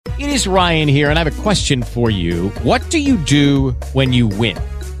It is Ryan here, and I have a question for you. What do you do when you win?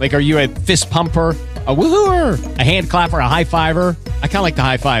 Like, are you a fist pumper, a woohooer, a hand clapper, a high fiver? I kind of like the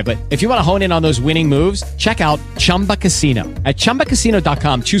high five, but if you want to hone in on those winning moves, check out Chumba Casino. At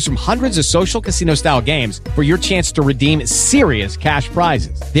ChumbaCasino.com, choose from hundreds of social casino-style games for your chance to redeem serious cash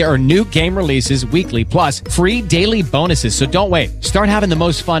prizes. There are new game releases weekly, plus free daily bonuses. So don't wait. Start having the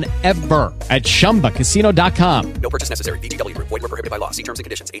most fun ever at ChumbaCasino.com. No purchase necessary. VGW Group. Void where prohibited by law. See terms and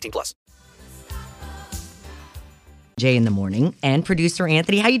conditions. 18+. Jay in the morning and producer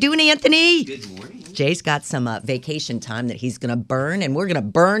Anthony. How you doing, Anthony? Good morning. Jay's got some vacation time that he's going to burn, and we're going to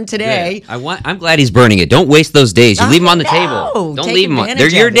burn today. Yeah, I'm glad he's burning it. Don't waste those days. You leave them on the table. Don't leave them on. They're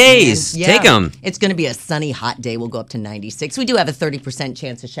your days. Yeah. Take them. It's going to be a sunny, hot day. We'll go up to 96. We do have a 30%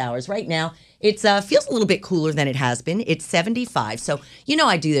 chance of showers. Right now, it feels a little bit cooler than it has been. It's 75. So,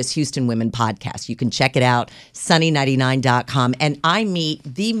 I do this Houston Women podcast. You can check it out, sunny99.com. And I meet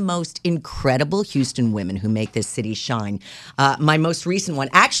the most incredible Houston women who make this city shine. My most recent one,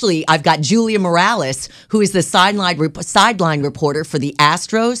 actually, I've got Julia Morales, who is the sideline reporter for the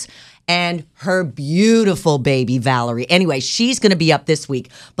Astros, and her beautiful baby, Valerie. Anyway, she's going to be up this week.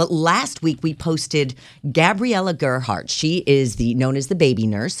 But last week, we posted Gabriella Gerhardt. She is known as the baby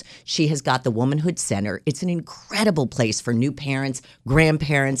nurse. She has got the Womanhood Center. It's an incredible place for new parents,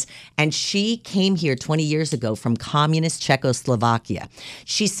 grandparents. And she came here 20 years ago from communist Czechoslovakia.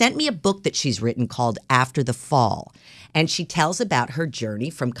 She sent me a book that she's written called After the Fall. And she tells about her journey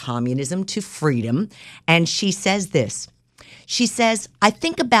from communism to freedom. And she says this. She says, I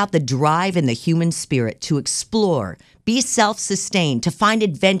think about the drive in the human spirit to explore, be self-sustained, to find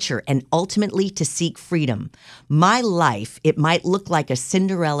adventure, and ultimately to seek freedom. My life, it might look like a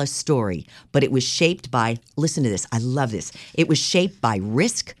Cinderella story, but it was shaped by, listen to this, I love this. It was shaped by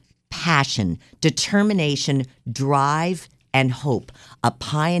risk, passion, determination, drive, and hope, a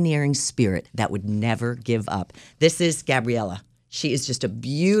pioneering spirit that would never give up. This is Gabriella. She is just a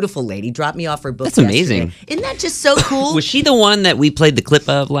beautiful lady. Dropped me off her book. That's amazing. Yesterday. Isn't that just so cool? Was she the one that we played the clip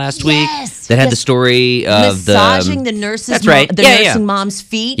of last week? Yes. That had the story of massaging the nurse's That's right. nursing mom's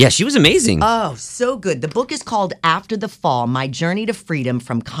feet. Yeah, she was amazing. Oh, so good. The book is called After the Fall: My Journey to Freedom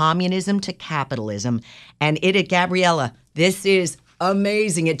from Communism to Capitalism. And Gabriella, this is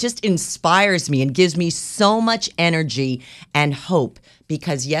amazing. It just inspires me and gives me so much energy and hope,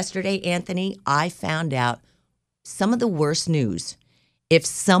 because yesterday, Anthony, I found out some of the worst news. If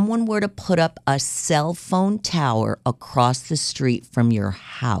someone were to put up a cell phone tower across the street from your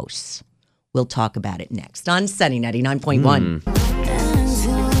house, we'll talk about it next on Sunny 99.1.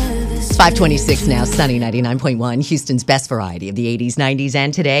 526 now, Sunny 99.1, Houston's best variety of the 80s, 90s,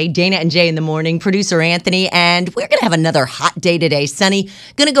 and today. Dana and Jay in the morning, producer Anthony, and we're going to have another hot day today. Sunny,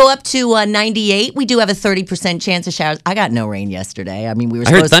 going to go up to 98. We do have a 30% chance of showers. I got no rain yesterday. I mean, we were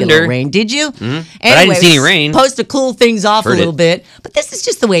supposed to get a little rain. Did you? Mm-hmm. Anyway, but I didn't see any rain. Supposed to cool things off a little bit. But this is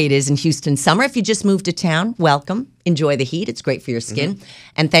just the way it is in Houston summer. If you just moved to town, welcome. Enjoy the heat. It's great for your skin. Mm-hmm.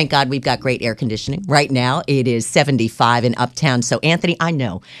 And thank God we've got great air conditioning. Right now, it is 75 in Uptown. So, Anthony, I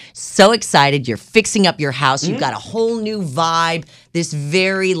know. So excited. You're fixing up your house. You've got a whole new vibe. This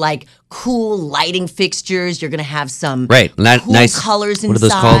very, cool lighting fixtures. You're going to have some cool nice colors inside. What are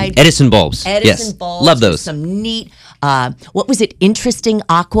those called? Edison bulbs. Edison bulbs. Love those. Some neat, what was it? Interesting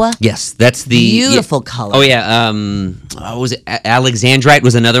aqua? Yes, that's the... Beautiful color. Oh, yeah. What was it? Alexandrite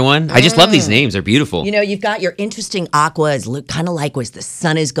was another one. I just love these names. They're beautiful. You've got your Interesting aqua. It's kind of like as the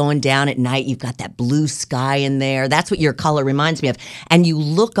sun is going down at night. You've got that blue sky in there. That's what your color reminds me of. And you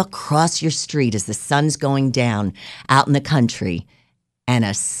look across your street as the sun's going down out in the country, and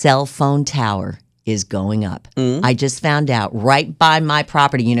a cell phone tower is going up. I just found out right by my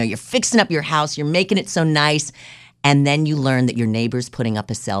property. You're fixing up your house. You're making it so nice. And then you learn that your neighbor's putting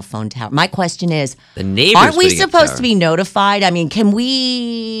up a cell phone tower. My question is, aren't we supposed to be notified? I mean, can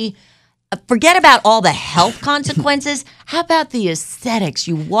we forget about all the health consequences? How about the aesthetics?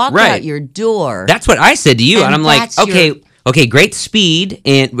 You walk out your door. That's what I said to you. And I'm like, okay, great speed,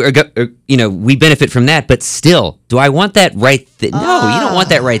 and we benefit from that, but still, do I want that right there? No, you don't want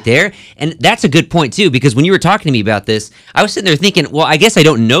that right there. And that's a good point, too, because when you were talking to me about this, I was sitting there thinking, well, I guess I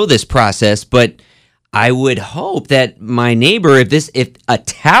don't know this process, but I would hope that my neighbor, if a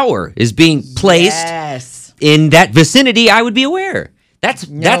tower is being placed in that vicinity, I would be aware. That's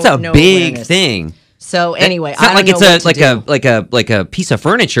a big thing. So anyway, it's not like a piece of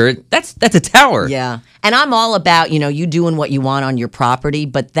furniture. That's a tower. Yeah. And I'm all about, you doing what you want on your property,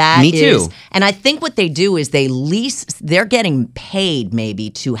 but Me too. And I think what they do is they're getting paid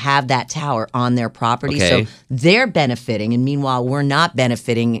maybe to have that tower on their property. Okay. So they're benefiting, and meanwhile, we're not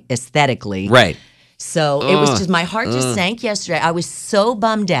benefiting aesthetically. Right. So it was just, my heart just sank yesterday. I was so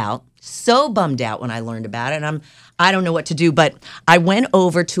bummed out when I learned about it. And I don't know what to do, but I went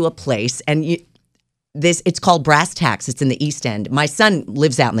over to a place and it's called Brass Tacks. It's in the East End. My son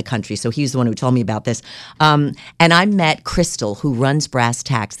lives out in the country, so he's the one who told me about this. And I met Crystal, who runs Brass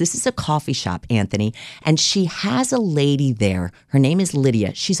Tacks. This is a coffee shop, Anthony, and she has a lady there. Her name is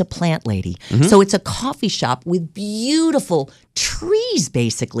Lydia. She's a plant lady. So it's a coffee shop with beautiful trees,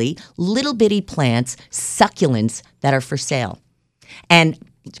 basically, little bitty plants, succulents that are for sale. And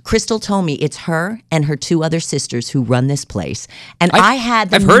Crystal told me it's her and her two other sisters who run this place. And I had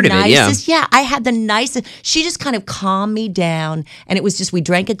the I've heard nicest, of it, yeah, I had the nicest. She just kind of calmed me down. And it was just, we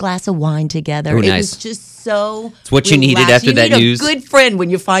drank a glass of wine together. It was just so It's what you needed after that news. You need a good friend when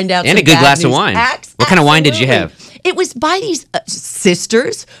you find out and some a good bad glass news. of wine. What kind of wine did you have? It was by these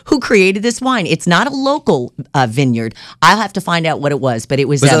sisters who created this wine. It's not a local vineyard. I'll have to find out what it was, but it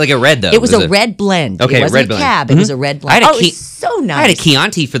was. Was it like a red, though? It was a red blend. Okay, it wasn't red blend. A cab. It was a red blend. It was so nice. I had a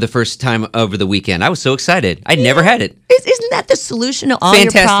Chianti for the first time over the weekend. I was so excited. I'd never had it. Isn't that the solution to all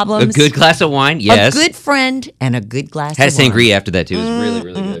Fantastic. your problems? A good glass of wine, yes. A good friend and a good glass Had of a wine. sangria after that, too. It was really,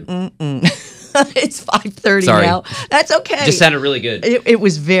 really good. It's 5:30 Sorry. now. That's okay. Just sounded really good. It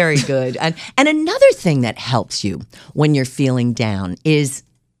was very good. And another thing that helps you when you're feeling down is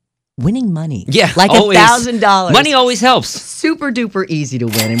winning money. Yeah, like always. $1,000. Money always helps. Super duper easy to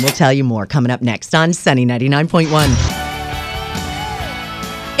win, and we'll tell you more coming up next on Sunny 99.1.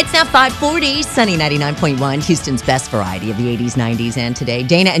 It's now 5:40, Sunny 99.1, Houston's best variety of the 80s, 90s, and today.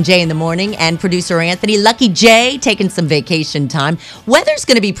 Dana and Jay in the morning, and producer Anthony. Lucky Jay taking some vacation time. Weather's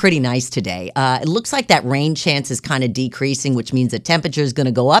going to be pretty nice today. It looks like that rain chance is kind of decreasing, which means the temperature is going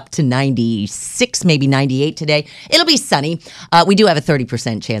to go up to 96, maybe 98 today. It'll be sunny. We do have a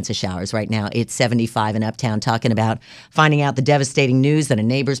 30% chance of showers right now. It's 75 in Uptown, talking about finding out the devastating news that a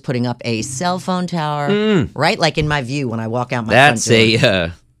neighbor's putting up a cell phone tower, right? Like in my view when I walk out my front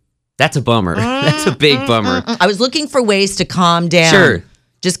door. That's a bummer. That's a big bummer. I was looking for ways to calm down. Sure.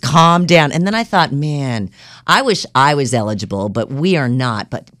 Just calm down. And then I thought, man, I wish I was eligible, but we are not.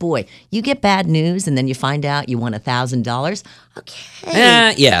 But boy, you get bad news and then you find out you won $1,000.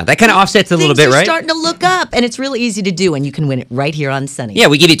 Okay. Yeah, that kind of offsets a little bit, Things are right? starting to look up, and it's really easy to do, and you can win it right here on Sunny. Yeah,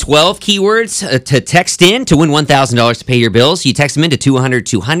 we give you 12 keywords to text in to win $1,000 to pay your bills. You text them in to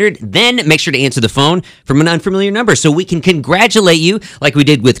 200-200, then make sure to answer the phone from an unfamiliar number so we can congratulate you like we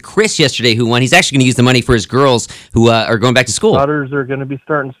did with Chris yesterday who won. He's actually going to use the money for his girls who are going back to school. Daughters are going to be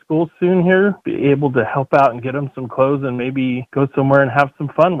starting school soon here. Be able to help out and get them some clothes and maybe go somewhere and have some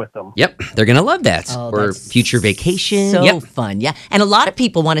fun with them. Yep, they're going to love that. Oh, or that's future vacation. So Yep. fun, yeah. And a lot of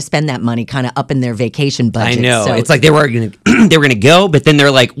people want to spend that money kind of up in their vacation budget. I know. So It's like they were going to go, but then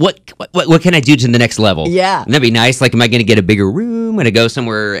they're like, what can I do to the next level? Yeah. And that'd be nice. Like, am I going to get a bigger room? Going to go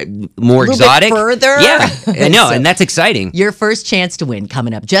somewhere more a little exotic? bit further? Yeah, I know, So- and that's exciting. Your first chance to win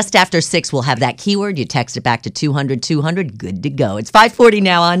coming up. Just after 6, we'll have that keyword. You text it back to 200-200. Good to go. It's 5:40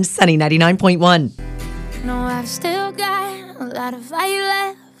 now on Sunny 99.1. No, I've still got a lot of fire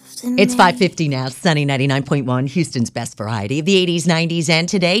left in It's me. 5:50 now, Sunny 99.1, Houston's best variety of the 80s, 90s, and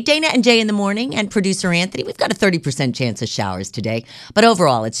today. Dana and Jay in the morning, and producer Anthony. We've got a 30% chance of showers today. But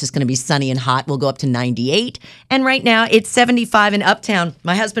overall, it's just going to be sunny and hot. We'll go up to 98. And right now, it's 75 in Uptown.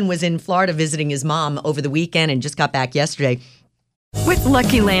 My husband was in Florida visiting his mom over the weekend and just got back yesterday. With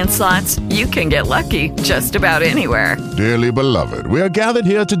Lucky Land Slots, you can get lucky just about anywhere. Dearly beloved, we are gathered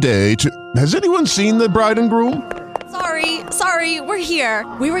here today to... Has anyone seen the bride and groom? Sorry, we're here.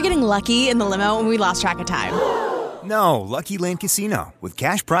 We were getting lucky in the limo and we lost track of time. No, Lucky Land Casino, with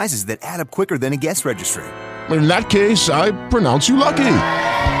cash prizes that add up quicker than a guest registry. In that case, I pronounce you lucky.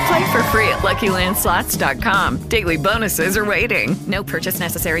 Play for free at LuckyLandSlots.com. Daily bonuses are waiting. No purchase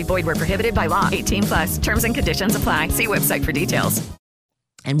necessary. Void where prohibited by law. 18+. Terms and conditions apply. See website for details.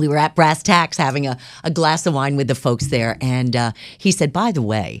 And we were at Brass Tacks having a glass of wine with the folks there. And he said, by the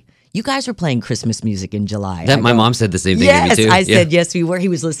way, you guys were playing Christmas music in July. My mom said the same thing yes, to me, too. I said, yes, we were. He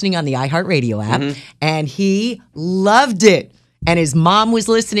was listening on the iHeartRadio app, and he loved it. And his mom was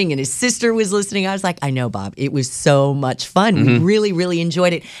listening, and his sister was listening. I was like, I know, Bob. It was so much fun. We really, really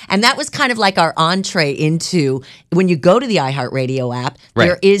enjoyed it. And that was kind of like our entree into, when you go to the iHeartRadio app, Right.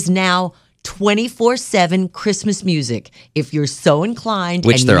 there is now 24/7 Christmas music. If you're so inclined.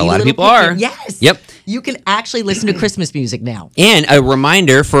 Which and there you are a need lot of little people are. Yes. Yep. You can actually listen to Christmas music now. And a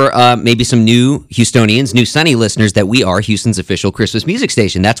reminder for maybe some new Houstonians, new Sunny listeners, that we are Houston's official Christmas music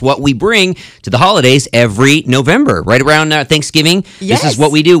station. That's what we bring to the holidays every November, right around Thanksgiving. Yes. This is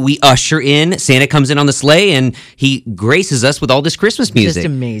what we do. We usher in. Santa comes in on the sleigh, and he graces us with all this Christmas music. Just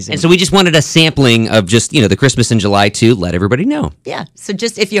amazing. And so we just wanted a sampling of just, the Christmas in July to let everybody know. Yeah. So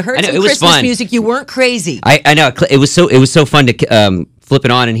just if you heard I know, some it was Christmas Christmas music. You weren't crazy. I know. It was so fun to flip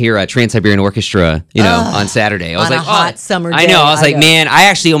it on and hear a Trans-Siberian Orchestra, on Saturday. I was on like, a hot summer day. I know. I was like, man, I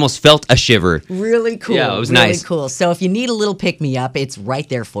actually almost felt a shiver. Really cool. Yeah, it was really nice. Cool. So if you need a little pick-me-up, it's right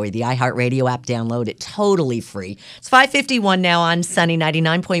there for you. The iHeartRadio app, download it. Totally free. It's 5:51 now on Sunny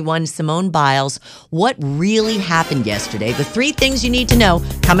 99.1. Simone Biles, what really happened yesterday? The 3 things you need to know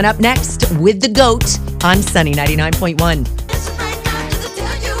coming up next with the GOAT on Sunny 99.1.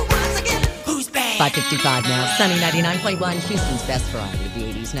 5:55 now. Sunny 99.1, Houston's best variety of the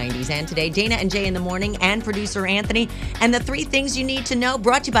 80s, 90s, and today. Dana and Jay in the morning, and producer Anthony. And the 3 things you need to know,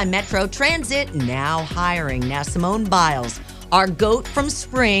 brought to you by Metro Transit, now hiring. Now, Simone Biles, our GOAT from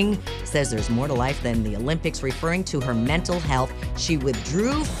spring, says there's more to life than the Olympics, referring to her mental health. She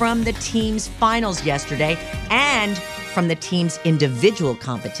withdrew from the team's finals yesterday and from the team's individual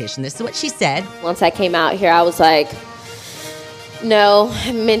competition. This is what she said. Once I came out here, I was like, no,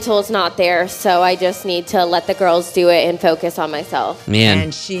 mental is not there, so I just need to let the girls do it and focus on myself. Man.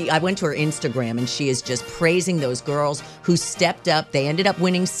 And I went to her Instagram, and she is just praising those girls who stepped up. They ended up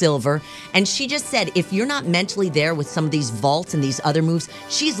winning silver. And she just said, if you're not mentally there with some of these vaults and these other moves,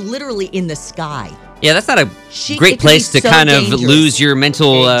 she's literally in the sky. Yeah, that's not a great place to kind of lose your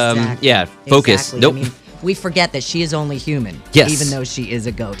mental focus. Exactly. Nope. I mean, we forget that she is only human, yes, even though she is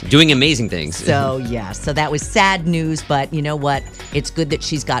a GOAT. Doing amazing things. So, yeah. So that was sad news, but you know what? It's good that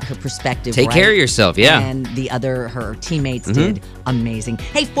she's got her perspective Take care of yourself, yeah. And her teammates did amazing.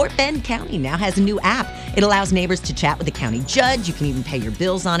 Hey, Fort Bend County now has a new app. It allows neighbors to chat with the county judge. You can even pay your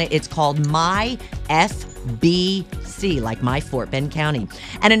bills on it. It's called MyFBC, like My Fort Bend County.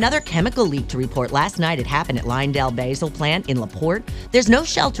 And another chemical leak to report last night. It happened at Lyondell Basil plant in LaPorte. There's no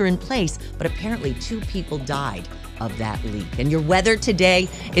shelter in place, but apparently 2 people died of that leak. And your weather today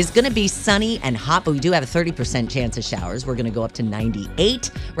is going to be sunny and hot, but we do have a 30% chance of showers. We're going to go up to 98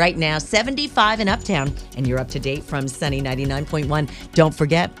 right now, 75 in Uptown, and you're up to date from Sunny 99.1. Don't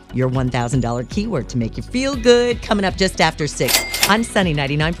forget your $1,000 keyword to make you feel good coming up just after 6 on Sunny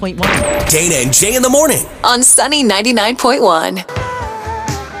 99.1. Dana and Jay in the morning on Sunny 99.1.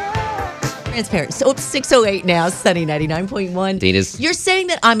 Transparent. So it's 6:08 now, Sunny 99.1. Dana's. You're saying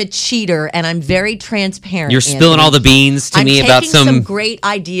that I'm a cheater and I'm very transparent. You're spilling all the beans to me about I'm taking some great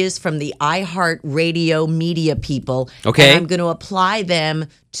ideas from the iHeartRadio media people. Okay. And I'm going to apply them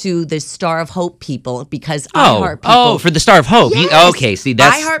to the Star of Hope people because iHeart people. Oh, for the Star of Hope. Yes. Okay, see,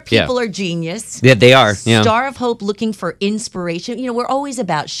 that's. iHeart people are genius. Yeah, they are. Yeah. Star of Hope looking for inspiration. You know, we're always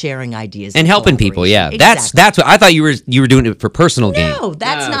about sharing ideas and helping people. Yeah, exactly. That's what I thought you were doing it for personal gain. No,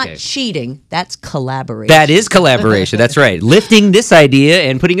 that's not cheating. That's collaboration. That is collaboration. That's right. Lifting this idea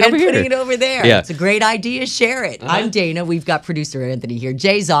and putting it over here. And putting it over there. Yeah. It's a great idea. Share it. I'm Dana. We've got producer Anthony here.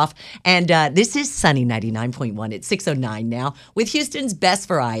 Jay's off. And this is Sunny 99.1. It's 6:09 now with Houston's best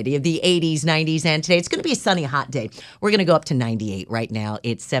variety of the 80s, 90s, and today. It's going to be a sunny, hot day. We're going to go up to 98 right now.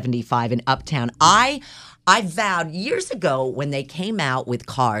 It's 75 in Uptown. I vowed years ago when they came out with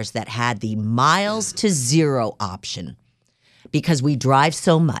cars that had the miles to zero option because we drive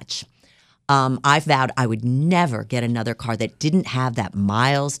so much. I vowed I would never get another car that didn't have that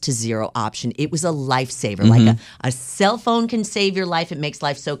miles to zero option. It was a lifesaver. Like a cell phone can save your life. It makes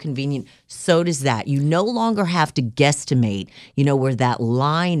life so convenient. So does that. You no longer have to guesstimate, where that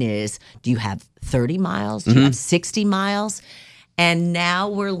line is. Do you have 30 miles? Do you have 60 miles? And now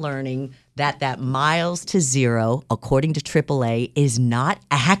we're learning that miles to zero, according to AAA, is not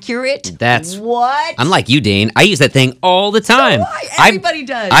accurate. That's what? I'm like you, Dane. I use that thing all the time. So everybody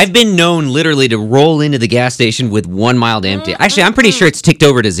does. I've been known literally to roll into the gas station with 1 mile to empty. Actually, I'm pretty sure it's ticked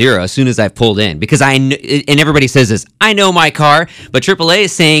over to zero as soon as I've pulled in because and everybody says this. I know my car, but AAA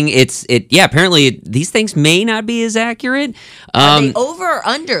is saying apparently these things may not be as accurate. Are they over or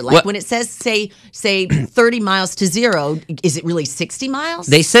under? Like when it says say 30 miles to zero, is it really 60 miles?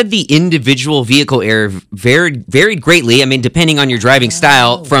 They said the individual vehicle error varied greatly. I mean, depending on your driving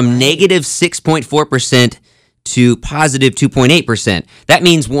style, from negative 6.4% to positive 2.8%. That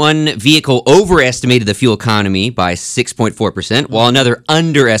means one vehicle overestimated the fuel economy by 6.4%, while another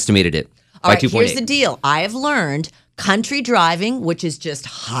underestimated it by 2.8%. Here's the deal. I have learned country driving, which is just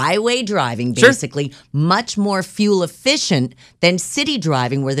highway driving, basically, much more fuel efficient than city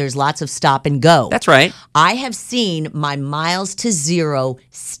driving where there's lots of stop and go. That's right. I have seen my miles to zero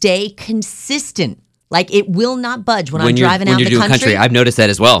stay consistent. Like it will not budge when I'm driving out in the country. I've noticed that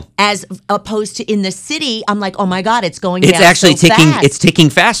as well. As opposed to in the city, I'm like, oh my God, it's going down so fast. It's ticking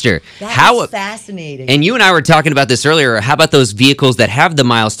faster. That's fascinating. And you and I were talking about this earlier. How about those vehicles that have the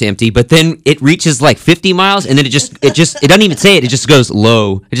miles to empty, but then it reaches like 50 miles and then it doesn't even say it. It just goes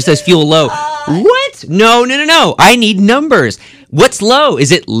low. It just says fuel low. What? No. I need numbers. What's low?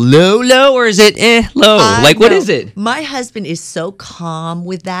 Is it low, or is it low? What is it? My husband is so calm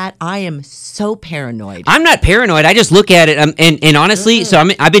with that. I am so paranoid. I'm not paranoid. I just look at it, and honestly,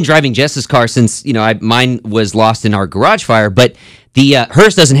 I've been driving Jess's car since mine was lost in our garage fire, but the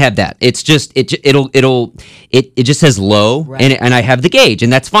hers doesn't have that. It's just it just says low, right. and I have the gauge,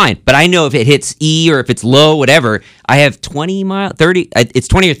 and that's fine. But I know if it hits E or if it's low, whatever. I have 20 mile, 30. It's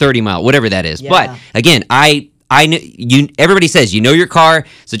 20 or 30 mile, whatever that is. Yeah. But again, I know you. Everybody says you know your car,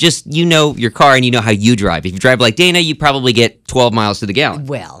 so just you know your car and you know how you drive. If you drive like Dana, you probably get 12 miles to the gallon.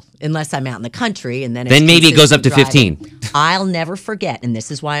 Well, unless I'm out in the country, and then maybe it goes up to 15. I'll never forget, and this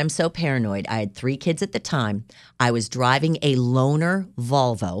is why I'm so paranoid. I had 3 kids at the time. I was driving a loaner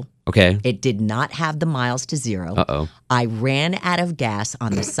Volvo. Okay. It did not have the miles to 0. Uh-oh. I ran out of gas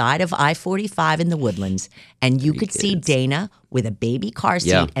on the side of I-45 in the Woodlands, and you could see Dana with a baby car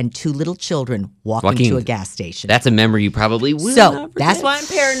seat and 2 little children walking to a gas station. That's a memory you probably will So not forget. that's why I'm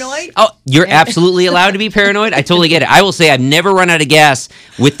paranoid. Oh, you're absolutely allowed to be paranoid. I totally get it. I will say I've never run out of gas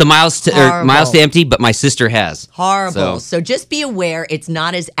with the miles to empty, but my sister has. Horrible. So just be aware it's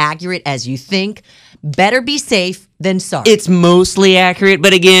not as accurate as you think. Better be safe than sorry. It's mostly accurate,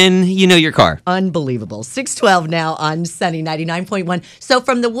 but again, you know your car. Unbelievable. 6:12 now on Sunny 99.1. So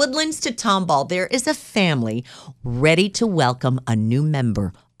from the Woodlands to Tomball, there is a family ready to welcome a new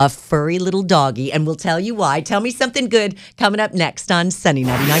member, a furry little doggy, and we'll tell you why. Tell me something good coming up next on Sunny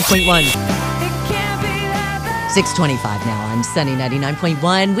 99.1. 6:25 now on Sunny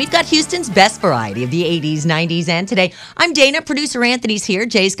 99.1. We've got Houston's best variety of the 80s, 90s, and today. I'm Dana. Producer Anthony's here.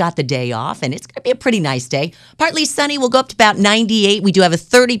 Jay's got the day off, and it's going to be a pretty nice day. Partly sunny. We'll go up to about 98. We do have a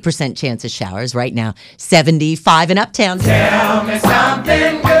 30% chance of showers right now. 75 in Uptown. Tell me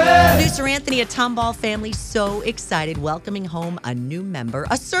something good. Producer Anthony, a Tomball family, so excited, welcoming home a new member,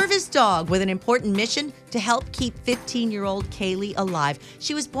 a service dog with an important mission to help keep 15-year-old Kaylee alive.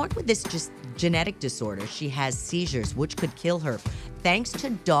 She was born with this genetic disorder. She has seizures, which could kill her. Thanks to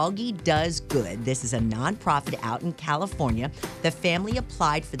Doggy Does Good, this is a nonprofit out in California, the family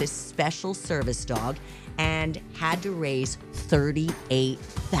applied for this special service dog and had to raise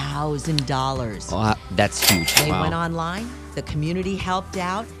 $38,000. Oh, that's huge. They went online. The community helped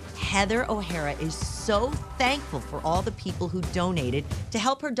out. Heather O'Hara is so thankful for all the people who donated to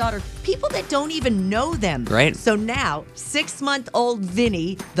help her daughter, people that don't even know them. Right. So now, 6-month-old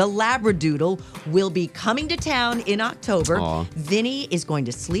Vinny, the Labradoodle, will be coming to town in October. Aww. Vinny is going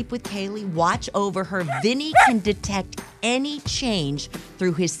to sleep with Kaylee, watch over her. Vinny can detect any change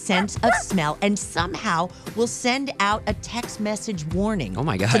through his sense of smell and somehow will send out a text message warning oh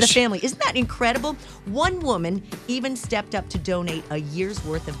my gosh. to the family. Isn't that incredible? One woman even stepped up to donate a year's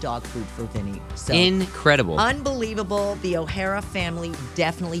worth of dog food for Vinny. So incredible. Unbelievable. The O'Hara family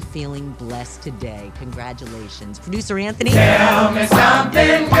definitely feeling blessed today. Congratulations. Producer Anthony. Tell me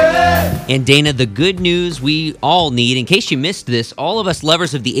something good. And Dana, the good news we all need, in case you missed this, all of us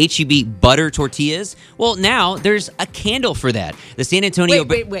lovers of the H-E-B butter tortillas, well, now there's a candle for that. The San Antonio...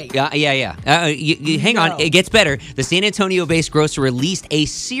 Wait. Yeah. Hang on. It gets better. The San Antonio-based grocer released a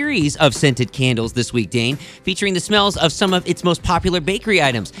series of scented candles this week, Dane, featuring the smells of some of its most popular bakery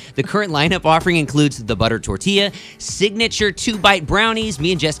items. The current lineup offering includes the butter tortilla, signature 2-bite brownies.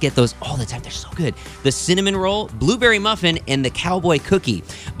 Me and Jess get those all the time. They're so good. The cinnamon roll, blueberry muffin, and the cowboy cookie.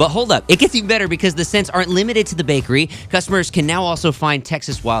 But hold up. It gets even better because the scents aren't limited to the bakery. Customers can now also find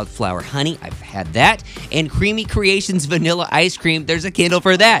Texas wildflower honey. I've had that. And Creamy Creations vanilla ice cream. There's a candle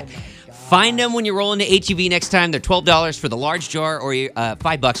for that. Find them when you roll into H-E-B next time. They're $12 for the large jar or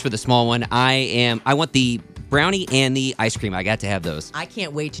 $5 for the small one. I want the brownie and the ice cream. I got to have those. I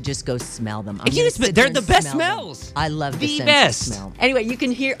can't wait to just go smell them. They're the best smells. I love the best smell. Anyway, you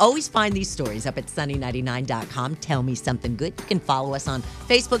can always find these stories up at sunny99.com. Tell me something good. You can follow us on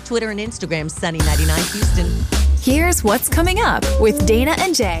Facebook, Twitter, and Instagram, Sunny99 Houston. Here's what's coming up with Dana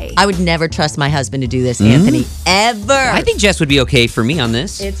and Jay. I would never trust my husband to do this, Anthony, ever. I think Jess would be okay for me on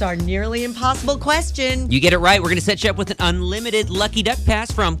this. It's our nearly impossible question. You get it right. We're going to set you up with an unlimited Lucky Duck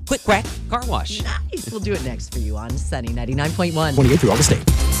Pass from Quick Quack Car Wash. Nice. We'll do it next for you on Sunny 99.1. 28 through August 8.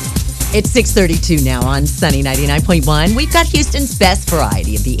 It's 6:32 now on Sunny 99.1. We've got Houston's best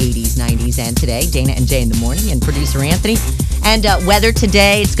variety of the 80s, 90s, and today. Dana and Jay in the morning and producer Anthony. And weather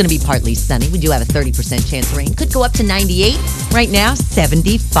today, it's going to be partly sunny. We do have a 30% chance of rain. Could go up to 98. Right now,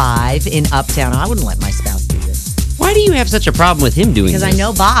 75 in Uptown. I wouldn't let my spouse do this. Why do you have such a problem with him doing this? Because I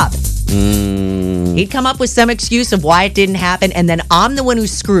know Bob. He'd come up with some excuse of why it didn't happen, and then I'm the one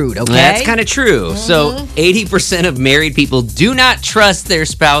who's screwed, okay? That's kind of true. So 80% of married people do not trust their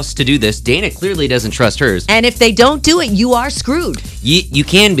spouse to do this. Dana clearly doesn't trust hers. And if they don't do it, you are screwed. You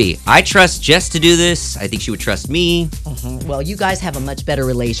can be. I trust Jess to do this. I think she would trust me. Well, you guys have a much better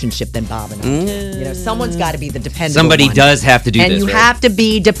relationship than Bob and I. You know, someone's got to be the dependable Somebody one. does have to do and this, you right? have to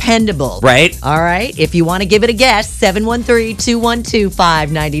be dependable. Right. All right. If you want to give it a guess,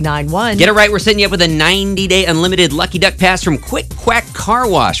 713-212-5991. Get it right. We're setting you up with a 90-day unlimited Lucky Duck Pass from Quick Quack Car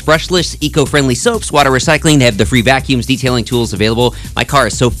Wash. Brushless, eco-friendly soaps, water recycling. They have the free vacuums, detailing tools available. My car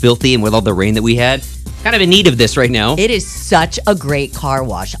is so filthy, and with all the rain that we had, kind of in need of this right now. It is such a great car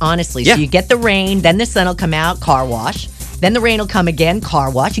wash, honestly. Yeah. So you get the rain, then the sun will come out, car wash. Then the rain will come again,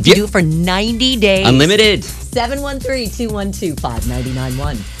 car wash. You can do it for 90 days. Unlimited.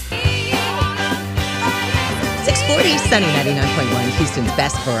 713-212-5991. 640, Sunny 99.1, Houston's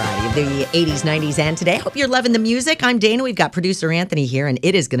best variety of the 80s, 90s, and today. Hope you're loving the music. I'm Dana. We've got producer Anthony here, and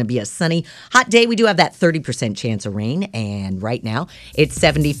it is going to be a sunny, hot day. We do have that 30% chance of rain, and right now it's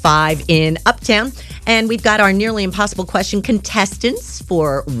 75 in Uptown. And we've got our nearly impossible question contestants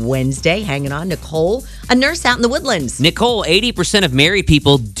for Wednesday. Hanging on, Nicole, a nurse out in the Woodlands. Nicole, 80% of married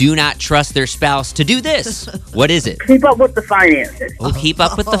people do not trust their spouse to do this. What is it? Keep up with the finances. Oh, keep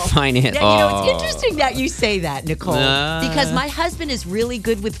up with the finance. Yeah, you know, it's interesting that you say that, Nicole, because my husband is really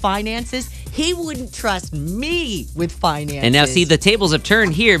good with finances. He wouldn't trust me with finances. And now, see, the tables have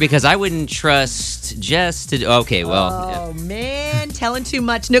turned here because I wouldn't trust Jess to... Okay, well... Oh, man, telling too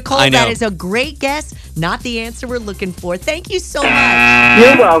much. Nicole, I know. that is a great guess. Not the answer we're looking for. Thank you so much.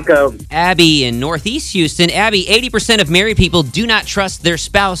 You're welcome. Abby in Northeast Houston. Abby, 80% of married people do not trust their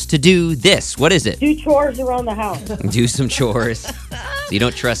spouse to do this. What is it? Do chores around the house. Do some chores. So you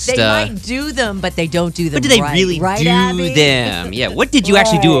don't trust... They might do them, but they don't do them But do they right. really right, do Abby? them? Yeah, what did you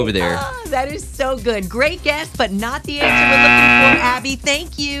actually do over there? Oh, that is so good. Great guess, but not the answer we're looking for, Abby.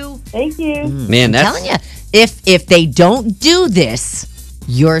 Thank you. Thank you. Man, that's... I'm telling you, if they don't do this,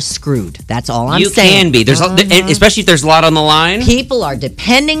 you're screwed. That's all I'm you saying. can be. There's and especially if there's a lot on the line. People are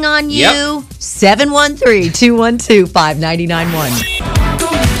depending on you. Yep. 713-212-5991.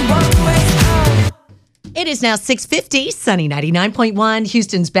 It is now 6:50, Sunny 99.1,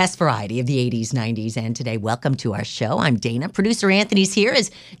 Houston's best variety of the 80s, 90s, and today. Welcome to our show. I'm Dana. Producer Anthony's here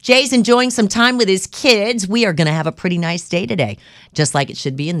as Jay's enjoying some time with his kids. We are going to have a pretty nice day today, just like it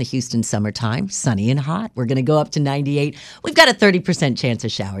should be in the Houston summertime, sunny and hot. We're going to go up to 98. We've got a 30% chance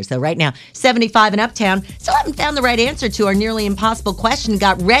of showers, though. Right now, 75 in Uptown. Still haven't found the right answer to our nearly impossible question.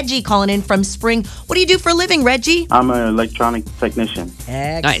 Got Reggie calling in from Spring. What do you do for a living, Reggie? I'm an electronic technician.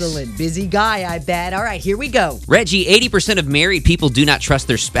 Excellent. Nice. Busy guy, I bet. All right, here we go. Reggie, 80% of married people do not trust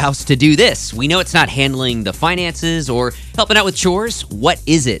their spouse to do this. We know it's not handling the finances or helping out with chores. What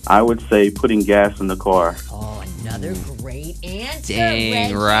is it? I would say putting gas in the car. Oh, another great answer, Dang,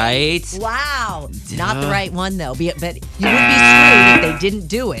 Reggie. right? Wow. Not the right one, though. But you would be screwed if they didn't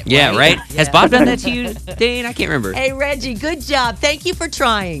do it. Yeah, right? Yeah. Has Bob done that to you, Dane? I can't remember. Hey, Reggie, good job. Thank you for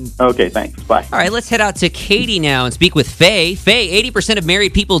trying. Okay, thanks. Bye. All right, let's head out to Katie now and speak with Faye. Faye, 80% of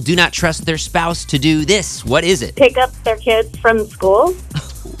married people do not trust their spouse to do this. What is it? Pick up their kids from school.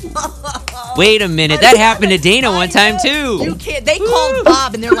 Wait a minute. That happened to Dana one time, too. You can't. They called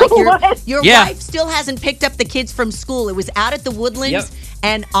Bob, and they're like, your Yeah. wife still hasn't picked up the kids from school. It was out at the Woodlands,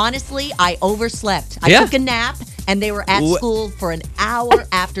 and honestly, I overslept. I took a nap, and they were at school for an hour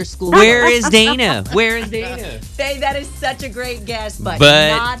after school. Where is Dana? Where is Dana? Say that is such a great guess, but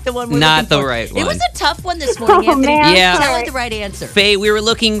not the one we're not looking the for. right one. It was a tough one this morning, Oh, Anthony. man. Yeah. Tell her the right answer. Faye, we were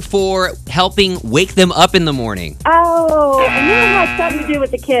looking for helping wake them up in the morning. Oh, and you have something to do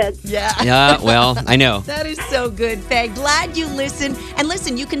with the kids. Yeah. Well, I know. That is so good, Faye. Glad you listened. And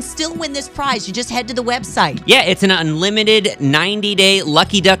listen, you can still win this prize. You just head to the website. Yeah, it's an unlimited 90-day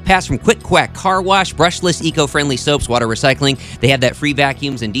Lucky Duck Pass from Quick Quack Car Wash, brushless, eco-friendly soaps, water recycling. They have that free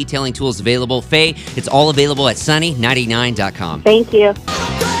vacuums and detailing tools available. Faye, it's all available at sunny99.com. Thank you.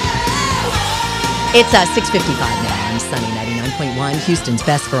 It's 6:55 now on Sunny 99.1, Houston's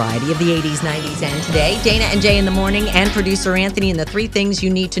best variety of the 80s, 90s, and today. Dana and Jay in the morning and producer Anthony and the 3 things you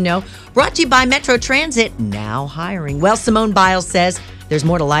need to know. Brought to you by Metro Transit, now hiring. Well, Simone Biles says there's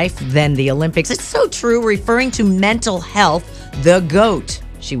more to life than the Olympics. It's so true, referring to mental health, the GOAT.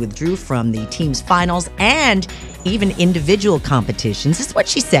 She withdrew from the team's finals and even individual competitions. This is what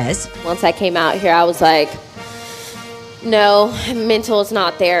she says. Once I came out here, I was like, no, mental is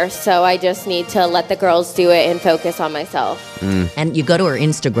not there, so I just need to let the girls do it and focus on myself. And you go to her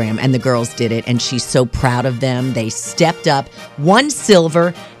Instagram, and the girls did it, and she's so proud of them. They stepped up, won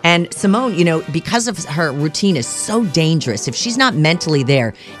silver. And Simone, you know, because of her routine is so dangerous, if she's not mentally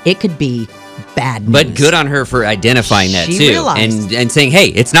there, it could be bad news. But good on her for identifying that, She too. realized. And saying, hey,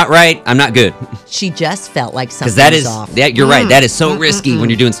 it's not right. I'm not good. She just felt like something Because that was is, off. you're right. That is so risky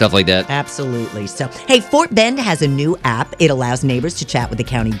when you're doing stuff like that. Absolutely. So, hey, Fort Bend has a new app. It allows neighbors to chat with the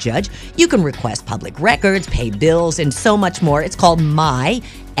county judge. You can request public records, pay bills, and so much more. It's called My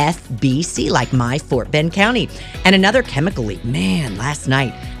FBC, like My Fort Bend County. And another chemical leak. Man, last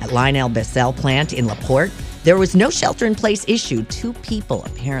night at Lionel Bessel plant in LaPorte, there was no shelter-in-place issued. 2 people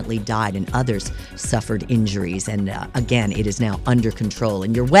apparently died and others suffered injuries. And again, it is now under control.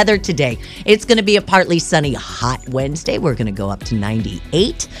 And your weather today, it's going to be a partly sunny, hot Wednesday. We're going to go up to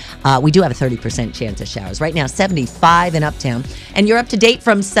 98. We do have a 30% chance of showers. Right now, 75 in Uptown. And you're up to date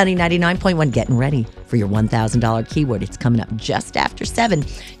from Sunny 99.1. Getting ready for your $1,000 keyword. It's coming up just after 7.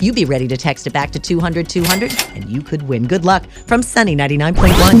 You be ready to text it back to 200-200, and you could win. Good luck from Sunny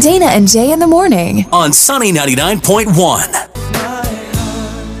 99.1. Dana and Jay in the morning. On Sunny 99.1.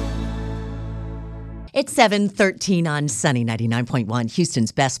 It's 7:13 on Sunny 99.1,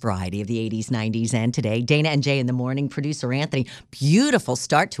 Houston's best variety of the 80s, 90s, and today. Dana and Jay in the morning, producer Anthony. Beautiful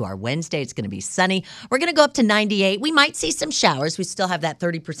start to our Wednesday. It's going to be sunny. We're going to go up to 98. We might see some showers. We still have that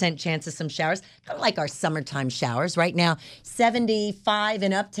 30% chance of some showers, kind of like our summertime showers. Right now, 75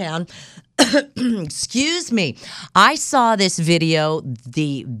 in Uptown. Excuse me. I saw this video,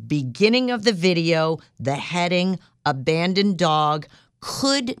 the beginning of the video, the heading, abandoned dog.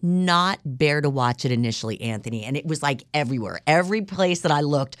 Could not bear to watch it initially, Anthony. And it was like everywhere. Every place that I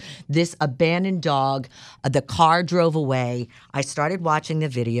looked, this abandoned dog, the car drove away. I started watching the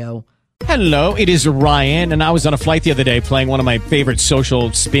video. Hello, it is Ryan, and I was on a flight the other day playing one of my favorite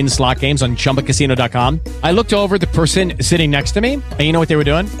social spin slot games on ChumbaCasino.com. I looked over at the person sitting next to me, and you know what they were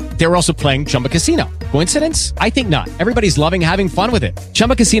doing? They were also playing Chumba Casino. Coincidence? I think not. Everybody's loving having fun with it.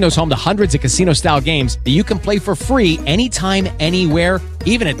 Chumba Casino is home to hundreds of casino-style games that you can play for free anytime, anywhere,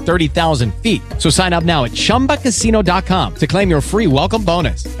 even at 30,000 feet. So sign up now at ChumbaCasino.com to claim your free welcome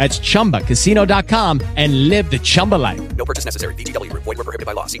bonus. That's ChumbaCasino.com and live the Chumba life. No purchase necessary. VGW. Void where prohibited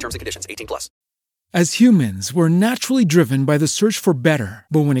by law. See terms and conditions. 18+. As humans, we're naturally driven by the search for better.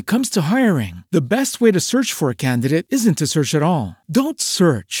 But when it comes to hiring, the best way to search for a candidate isn't to search at all. Don't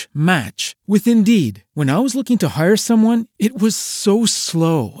search, match with Indeed. When I was looking to hire someone, it was so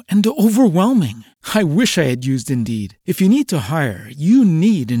slow and overwhelming. I wish I had used Indeed. If you need to hire, you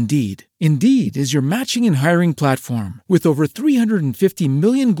need Indeed. Indeed is your matching and hiring platform with over 350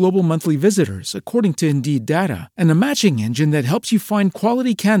 million global monthly visitors, according to Indeed data, and a matching engine that helps you find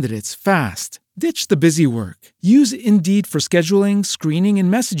quality candidates fast. Ditch the busy work. Use Indeed for scheduling, screening,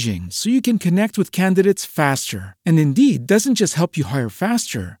 and messaging so you can connect with candidates faster. And Indeed doesn't just help you hire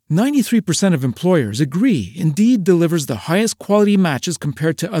faster. 93% of employers agree Indeed delivers the highest quality matches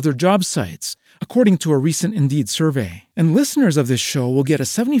compared to other job sites, according to a recent Indeed survey. And listeners of this show will get a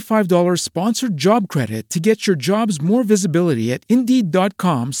 $75 sponsored job credit to get your jobs more visibility at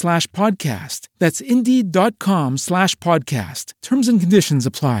Indeed.com/podcast. That's Indeed.com/podcast. Terms and conditions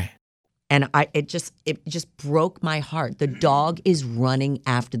apply. And it just broke my heart. The dog is running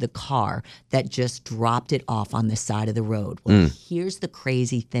after the car that just dropped it off on the side of the road. Well, here's the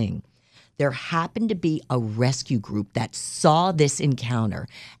crazy thing. There happened to be a rescue group that saw this encounter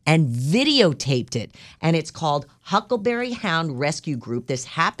and videotaped it. And it's called Huckleberry Hound Rescue Group. This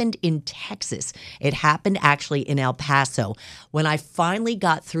happened in Texas. It happened actually in El Paso. When I finally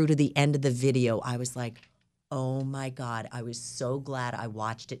got through to the end of the video, I was like, oh my God, I was so glad I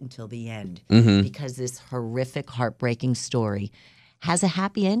watched it until the end because this horrific, heartbreaking story has a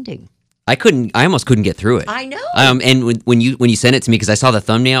happy ending. I almost couldn't get through it. I know. And when you sent it to me, because I saw the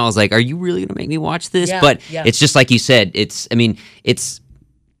thumbnail, I was like, are you really going to make me watch this? Yeah, but yeah. It's just like you said, just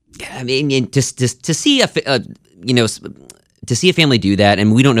to see to see a family do that,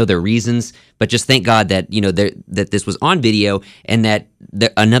 and we don't know their reasons, but just thank God that that this was on video and that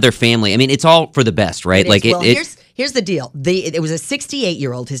another family. I mean, it's all for the best, right? Here's the deal. It was a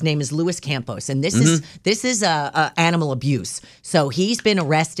 68-year-old. His name is Luis Campos, and this is animal abuse. So he's been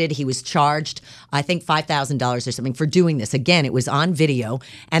arrested. He was charged, I think, $5,000 or something for doing this. Again, it was on video,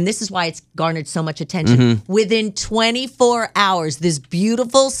 and this is why it's garnered so much attention. Within 24 hours, this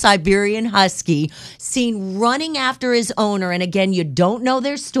beautiful Siberian Husky seen running after his owner. And again, you don't know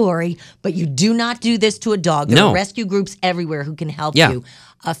their story, but you do not do this to a dog. There are rescue groups everywhere who can help you.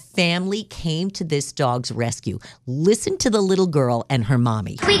 a family came to this dog's rescue. Listen to the little girl and her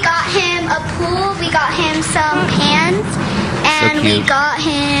mommy. We got him a pool, we got him some pans, and we got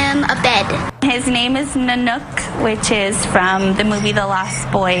him a bed. His name is Nanook, which is from the movie The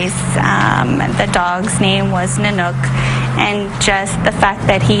Lost Boys. The dog's name was Nanook, and just the fact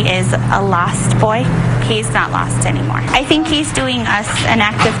that he is a lost boy, he's not lost anymore. I think he's doing us an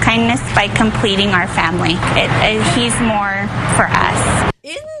act of kindness by completing our family. He's more for us.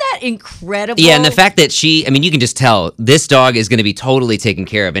 Isn't that incredible? Yeah, and the fact that you can just tell this dog is going to be totally taken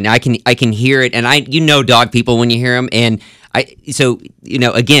care of, and I can hear it, and dog people when you hear them, and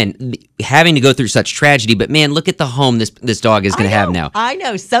again, having to go through such tragedy, but man, look at the home this dog is going to have now. I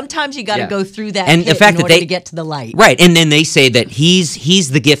know. Sometimes you got to go through that and pit the fact in order to get to the light. Right, and then they say that he's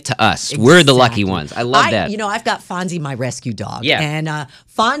the gift to us. Exactly. We're the lucky ones. I love that. I've got Fonzie, my rescue dog. Yeah. And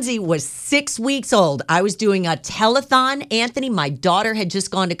Fonzie was 6 weeks old. I was doing a telethon, Anthony. My daughter had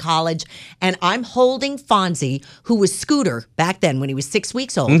just gone to college, and I'm holding Fonzie, who was Scooter back then when he was 6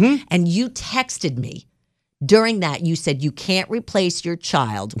 weeks old, and you texted me. During that, you said you can't replace your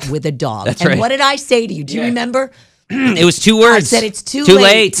child with a dog. That's and right. What did I say to you? Do you remember? It was 2 words. I said it's too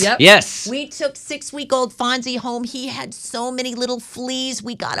late. Yep. Yes. We took 6-week-old Fonzie home. He had so many little fleas.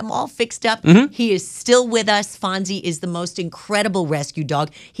 We got him all fixed up. He is still with us. Fonzie is the most incredible rescue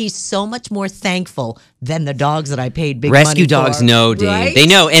dog. He's so much more thankful than the dogs that I paid big money for. Rescue dogs know, Dean. Right? They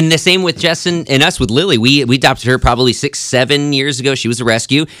know. And the same with Jess and us with Lily. We adopted her probably 6-7 years ago. She was a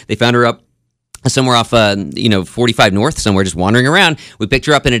rescue. They found her up somewhere off, 45 North, somewhere just wandering around. We picked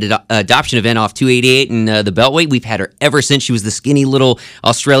her up in an adoption event off 288 in the Beltway. We've had her ever since. She was the skinny little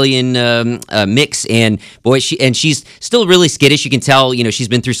Australian mix, and boy, she's still really skittish. You can tell, she's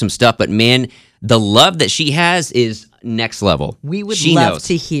been through some stuff, but man, the love that she has is next level. We would love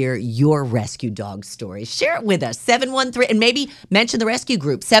to hear your rescue dog story. Share it with us. 713, and maybe mention the rescue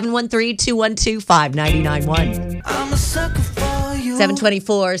group. 713-212-5991. I'm a sucker for you.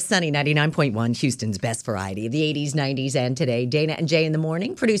 724, Sunny 99.1, Houston's best variety. The 80s, 90s, and today. Dana and Jay in the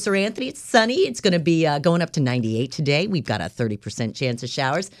morning. Producer Anthony, it's sunny. It's going to be going up to 98 today. We've got a 30% chance of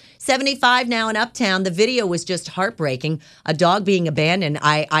showers. 75 now in Uptown. The video was just heartbreaking. A dog being abandoned.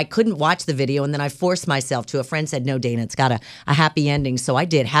 I couldn't watch the video, and then I forced myself to. A friend said, no, Dana, it's got a happy ending. So I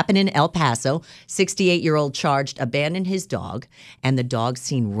did. Happened in El Paso. 68-year-old charged, abandoned his dog, and the dog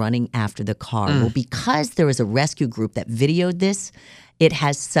seen running after the car. Well, because there was a rescue group that videoed this, it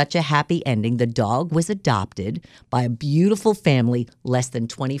has such a happy ending. The dog was adopted by a beautiful family less than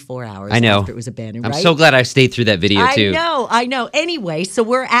 24 hours after it was abandoned. I'm so glad I stayed through that video, too. I know. Anyway, so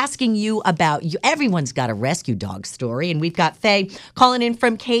we're asking you about you. Everyone's got a rescue dog story, and we've got Faye calling in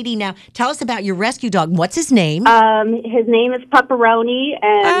from Katy now. Tell us about your rescue dog. What's his name? His name is Pepperoni,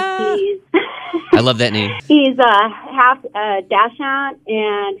 and he's... I love that name. He's half Dachshund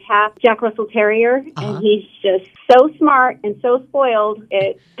and half Jack Russell Terrier, and he's just so smart and so spoiled.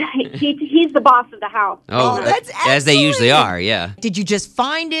 He's the boss of the house. Oh, that's excellent. As they usually are, yeah. Did you just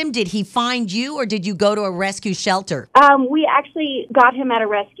find him? Did he find you, or did you go to a rescue shelter? We actually got him at a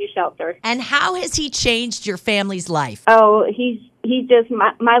rescue shelter. And how has he changed your family's life? Oh, he's just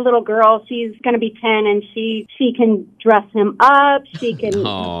my little girl. She's going to be 10, and she can dress him up. She can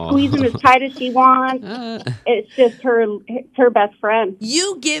squeeze him as tight as she wants. It's just her best friend.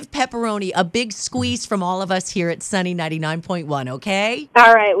 You give Pepperoni a big squeeze from all of us here at Sunny 99.1, okay?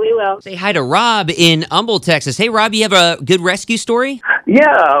 All right, we will. Say hi to Rob in Humble, Texas. Hey, Rob, you have a good rescue story?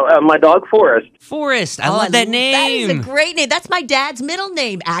 Yeah, my dog Forrest. Forrest, I love that name. That is a great name. That's my dad's middle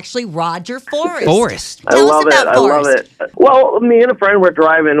name, actually, Roger Forrest. Forrest. Tell us about Forrest. I love it. Well, me and a friend were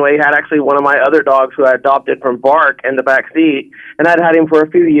driving. We had actually one of my other dogs who I adopted from Bark in the back seat, and I'd had him for a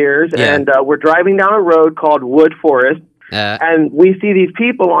few years. Yeah. And we're driving down a road called Wood Forest, and we see these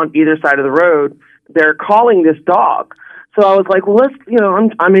people on either side of the road. They're calling this dog. So I was like, well,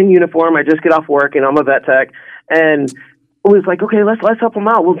 I'm in uniform. I just get off work, and I'm a vet tech, and it was like, okay, let's help him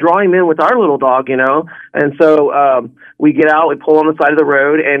out. We'll draw him in with our little dog, And so we get out, we pull on the side of the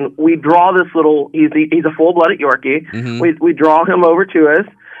road, and we draw this little. He's a full-blooded Yorkie. Mm-hmm. We draw him over to us,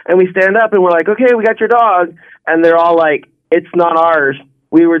 and we stand up, and we're like, okay, we got your dog, and they're all like, it's not ours.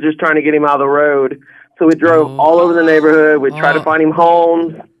 We were just trying to get him out of the road. So we drove all over the neighborhood. We tried to find him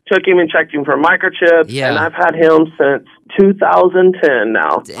homes. Took him and checked him for microchips, and I've had him since 2010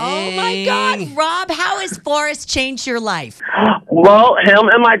 now. Oh my God, Rob, how has Forrest changed your life? Well, him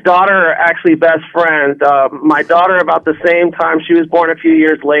and my daughter are actually best friends. My daughter, about the same time, she was born a few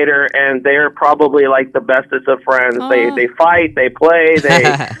years later, and they're probably like the bestest of friends. They fight, they play.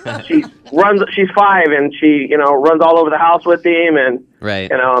 She's 5, and she runs all over the house with him, and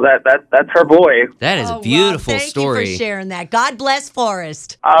that's her boy. That is a beautiful story. Thank you for sharing that. God bless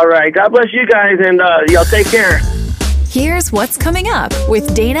Forrest. All right, God bless you guys, and y'all take care. Here's what's coming up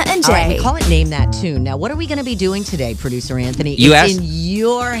with Dana and Jay. All right, we call it Name That Tune. Now, what are we going to be doing today, Producer Anthony? It's in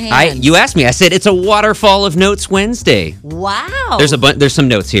your hands. You asked me. I said it's a waterfall of notes Wednesday. Wow. There's some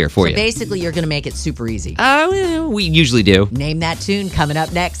notes here for you. Basically, you're going to make it super easy. We usually do. Name That Tune coming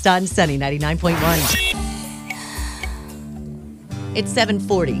up next on Sunny 99.1. It's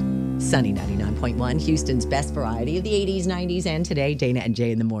 7:40. Sunny 99.1, Houston's best variety of the 80s, 90s, and today, Dana and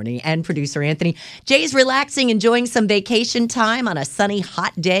Jay in the morning, and producer Anthony. Jay's relaxing, enjoying some vacation time on a sunny,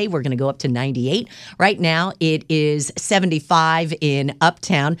 hot day. We're going to go up to 98. Right now, it is 75 in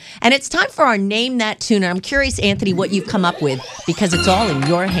Uptown, and it's time for our Name That Tune. I'm curious, Anthony, what you've come up with, because it's all in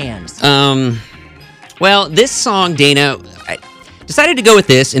your hands. Well, this song, Dana, I decided to go with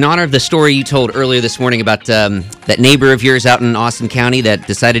this in honor of the story you told earlier this morning about that neighbor of yours out in Austin County that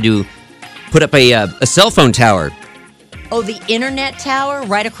decided to put up a cell phone tower. Oh, the internet tower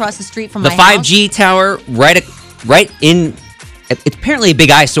right across the street from my house? The 5G tower right in... It's apparently a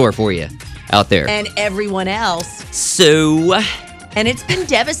big eyesore for you out there. And everyone else. So... And it's been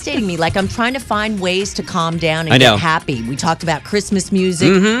devastating me. Like, I'm trying to find ways to calm down and get happy. We talked about Christmas music.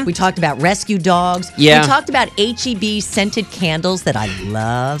 Mm-hmm. We talked about rescue dogs. Yeah. We talked about H-E-B scented candles that I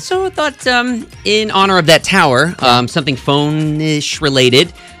love. So I thought, in honor of that tower, something phone-ish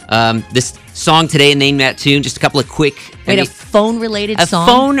related, this song today, Name That Tune, just a couple of quick... a phone-related song? A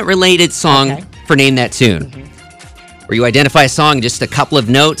phone-related song for Name That Tune. Mm-hmm. Where you identify a song, just a couple of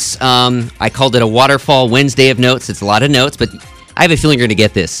notes. I called it a Waterfall Wednesday of notes. It's a lot of notes, but... I have a feeling you're going to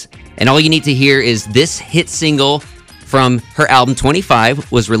get this. And all you need to hear is this hit single from her album 25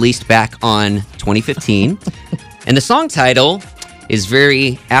 was released back on 2015. And the song title is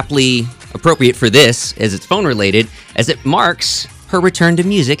very aptly appropriate for this, as it's phone related, as it marks her return to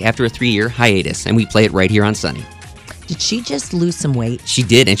music after a 3-year hiatus. And we play it right here on Sunny. Did she just lose some weight? She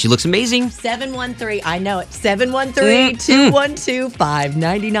did, and she looks amazing. 713, I know it.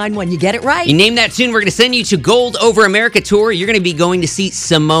 713-212-5991. You get it right. You name that tune, we're going to send you to Gold Over America Tour. You're going to be going to see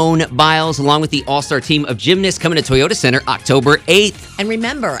Simone Biles along with the all-star team of gymnasts coming to Toyota Center October 8th. And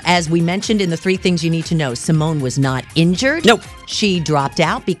remember, as we mentioned in the 3 things you need to know, Simone was not injured. Nope. She dropped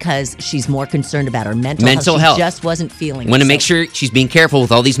out because she's more concerned about her mental health. She just wasn't feeling it. Want to make sure she's being careful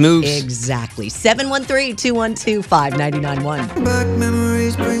with all these moves. Exactly. 713-212-5991. Back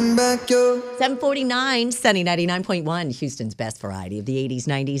memories bring back your 749, Sunny 99.1, Houston's best variety of the 80s,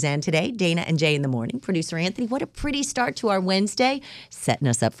 90s, and today, Dana and Jay in the morning. Producer Anthony, what a pretty start to our Wednesday, setting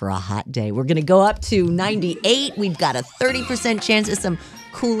us up for a hot day. We're going to go up to 98. We've got a 30% chance of some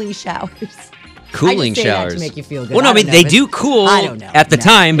cooling showers. Cooling I just say showers. That to make you feel good. Well, no, I mean, they do cool at the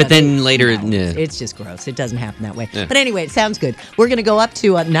time, but then later... It's just gross. It doesn't happen that way. Yeah. But anyway, it sounds good. We're going to go up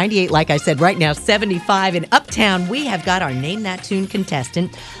to 98, like I said, right now, 75. In Uptown, we have got our Name That Tune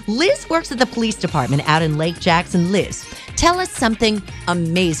contestant. Liz works at the police department out in Lake Jackson. Liz, tell us something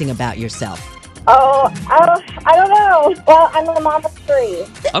amazing about yourself. I don't know. Well, I'm a mom of 3.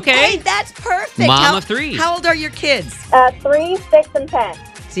 Okay. Hey, that's perfect. Mom of 3. How old are your kids? 3, 6, and 10.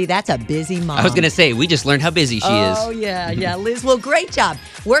 See, that's a busy mom. I was going to say, we just learned how busy she is. Oh, yeah, Liz. Well, great job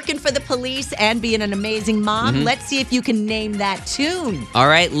working for the police and being an amazing mom. Mm-hmm. Let's see if you can name that tune. All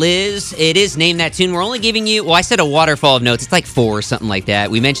right, Liz, it is Name That Tune. We're only giving you, I said a waterfall of notes. It's like 4 or something like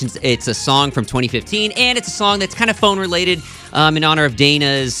that. We mentioned it's a song from 2015, and it's a song that's kind of phone-related in honor of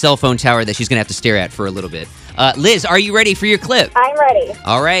Dana's cell phone tower that she's going to have to stare at for a little bit. Liz, are you ready for your clip? I'm ready.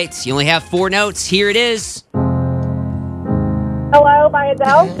 All right, you only have 4 notes. Here it is. Hello by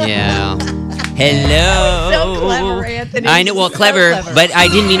Adele? Yeah. Hello. So clever, Anthony. I know, well, clever, but I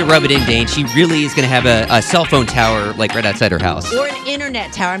didn't mean to rub it in, Dane. She really is going to have a cell phone tower like right outside her house. Or an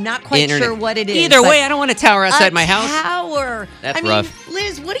internet tower. I'm not quite sure what it is. Either way, I don't want a tower outside my house. A tower. That's rough.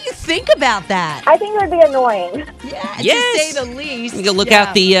 Liz, what do you think about that? I think it would be annoying. Yeah, yes. To say the least. You can look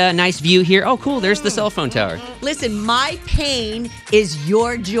out the nice view here. Oh, cool. There's the cell phone tower. Listen, my pain is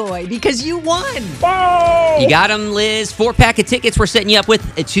your joy because you won. Yay! You got them, Liz. 4-pack of tickets we're setting you up with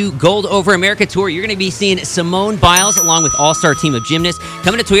to Gold Over America Tour. You're going to be seeing Simone Biles along with all-star team of gymnasts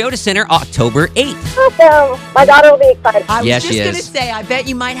coming to Toyota Center October 8th. Awesome. My daughter will be excited. I was just going to say, I bet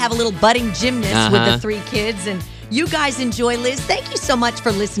you might have a little budding gymnast with the 3 kids. And you guys enjoy. Liz, thank you so much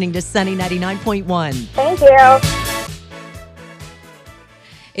for listening to Sunny 99.1. Thank you.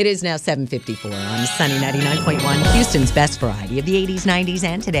 It is now 7:54 on Sunny 99.1, Houston's best variety of the 80s, 90s,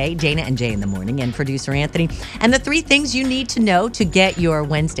 and today. Dana and Jay in the morning, and producer Anthony. And the 3 things you need to know to get your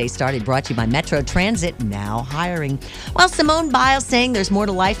Wednesday started, brought to you by Metro Transit, now hiring. Well, Simone Biles saying there's more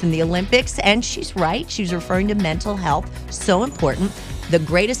to life than the Olympics, and she's right. She's referring to mental health, so important. The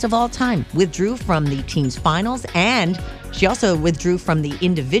greatest of all time withdrew from the team's finals, and she also withdrew from the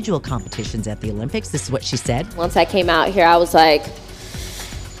individual competitions at the Olympics. This is what she said. Once I came out here, I was like,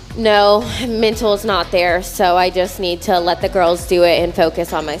 no, mental is not there, so I just need to let the girls do it and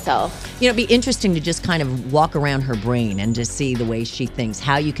focus on myself. You know, it'd be interesting to just kind of walk around her brain and just see the way she thinks,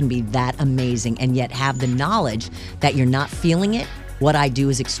 how you can be that amazing and yet have the knowledge that you're not feeling it. What I do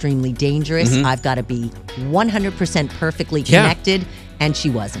is extremely dangerous. I've got to be 100% perfectly connected, and she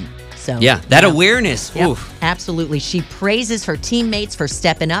wasn't. So that awareness. Yep, absolutely. She praises her teammates for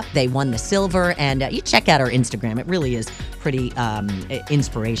stepping up. They won the silver, and you check out her Instagram. It really is pretty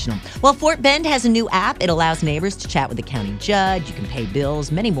inspirational. Well, Fort Bend has a new app. It allows neighbors to chat with the county judge. You can pay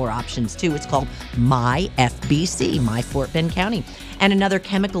bills, many more options too. It's called My FBC, My Fort Bend County. And another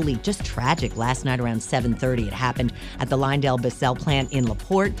chemical leak, just tragic. Last night around 7:30, it happened at the LyondellBasell plant in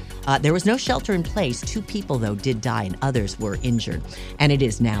LaPorte. There was no shelter in place. 2 people, though, did die and others were injured. And it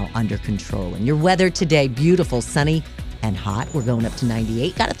is now under control. And your weather today, beautiful, sunny and hot. We're going up to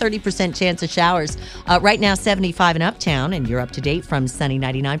 98. Got a 30% chance of showers. Right now, 75 in Uptown, and you're up to date from Sunny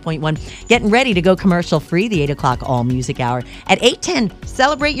 99.1. Getting ready to go commercial free, the 8 o'clock all music hour. At 8:10,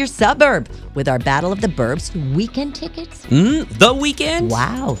 celebrate your suburb with our Battle of the Burbs weekend tickets. The weekend?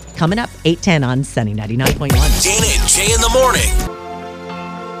 Wow. Coming up, 8:10 on Sunny 99.1. Dana and Jay in the morning.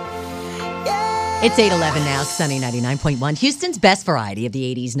 It's 8:11 now, Sunny 99.1, Houston's best variety of the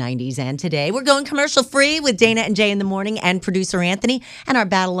 80s, 90s, and today. We're going commercial free with Dana and Jay in the morning and producer Anthony, and our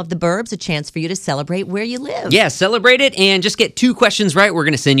Battle of the Burbs, a chance for you to celebrate where you live. Yeah, celebrate it and just get 2 questions right. We're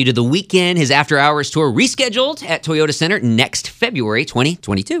going to send you to the weekend, his after hours tour rescheduled at Toyota Center next February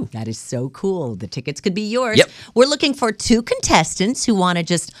 2022. That is so cool. The tickets could be yours. Yep. We're looking for 2 contestants who want to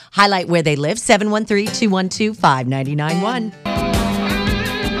just highlight where they live. 713-212-5991.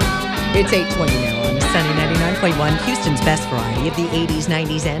 It's 8:20 now on Sunny 99.1, Houston's best variety of the 80s,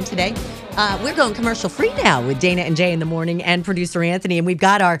 90s, and today. We're going commercial free now with Dana and Jay in the morning and producer Anthony, and we've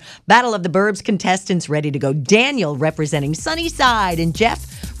got our Battle of the Burbs contestants ready to go. Daniel representing Sunnyside and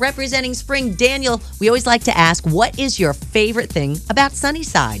Jeff representing Spring. Daniel, we always like to ask, what is your favorite thing about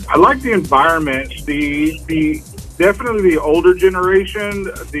Sunnyside? I like the environment, definitely the older generation,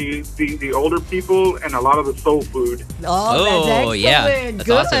 the older people, and a lot of the soul food. Oh, that's excellent. Yeah. That's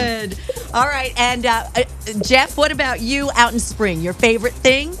good. awesome. All right, and Jeff, what about you out in Spring? Your favorite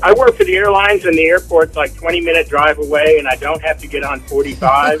thing? I work for the airlines, and the airport's like 20-minute drive away, and I don't have to get on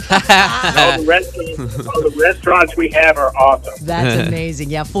 45. all the restaurants we have are awesome. That's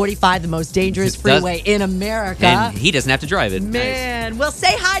amazing. Yeah, 45, the most dangerous freeway in America. And he doesn't have to drive it. Man, well,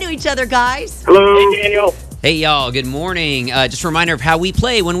 say hi to each other, guys. Hello. Hey, Daniel. Hey, y'all. Good morning. Just a reminder of how we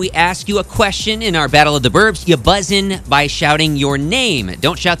play. When we ask you a question in our Battle of the Burbs, you buzz in by shouting your name.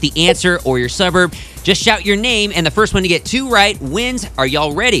 Don't shout the answer or your suburb. Just shout your name, and the first one to get 2 right wins. Are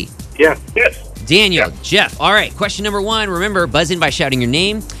y'all ready? Yes. Daniel, Jeff. All right, question number 1. Remember, buzz in by shouting your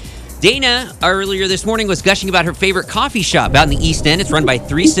name. Dana, earlier this morning, was gushing about her favorite coffee shop out in the East End. It's run by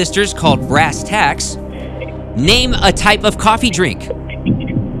 3 sisters called Brass Tacks. Name a type of coffee drink.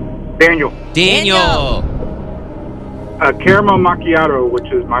 Daniel. Caramel macchiato, which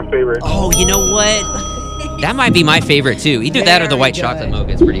is my favorite. Oh, you know what? That might be my favorite, too. Either that or the white chocolate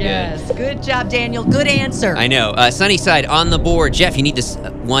mocha. It's pretty good. Yes, good job, Daniel. Good answer. I know. Sunnyside on the board. Jeff, you need this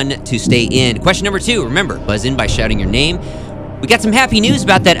one to stay in. Question number 2. Remember, buzz in by shouting your name. We got some happy news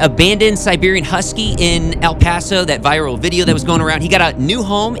about that abandoned Siberian Husky in El Paso, that viral video that was going around. He got a new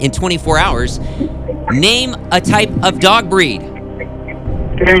home in 24 hours. Name a type of dog breed.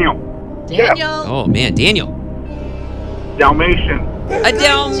 Daniel. Oh, man, Daniel. Dalmatian. A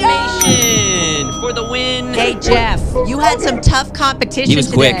Dalmatian for the win. Hey, Jeff, you had some tough competition He was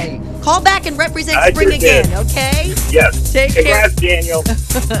today. quick. Call back and represent I Spring sure again, did. okay? Yes. Take care. Congrats, Daniel.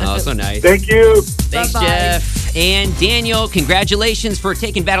 Oh, so nice. Thank you. Thanks, Bye-bye. Jeff. And Daniel, congratulations for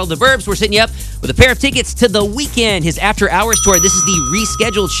taking Battle of the Burbs. We're setting you up with a pair of tickets to the weekend, his after hours tour. This is the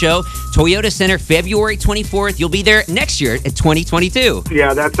rescheduled show, Toyota Center, February 24th. You'll be there next year at 2022.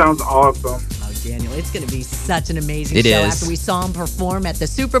 Yeah, that sounds awesome. Daniel, it's going to be such an amazing It show is. after we saw him perform at the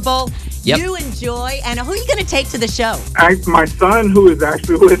Super Bowl. Yep. You enjoy. And who are you going to take to the show? My son, who is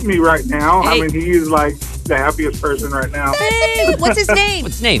actually with me right now, Hey. I mean, he is like the happiest person right now. Hey, what's his name?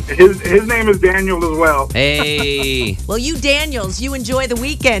 What's his name? His name is Daniel as well. Hey. Well, you Daniels, you enjoy the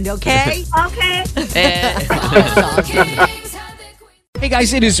weekend, okay? Okay. Hey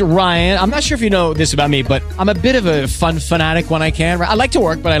guys, it is Ryan. I'm not sure if you know this about me, but I'm a bit of a fun fanatic when I can. I like to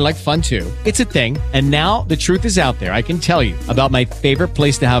work, but I like fun too. It's a thing. And now the truth is out there. I can tell you about my favorite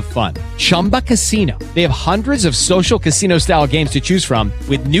place to have fun. Chumba Casino. They have hundreds of social casino style games to choose from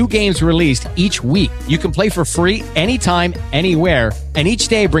with new games released each week. You can play for free anytime, anywhere. And each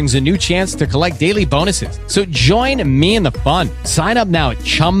day brings a new chance to collect daily bonuses. So join me in the fun. Sign up now at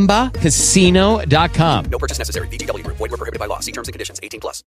ChumbaCasino.com. No purchase necessary. VGW Group. Void where prohibited by law. See terms and conditions. 18+.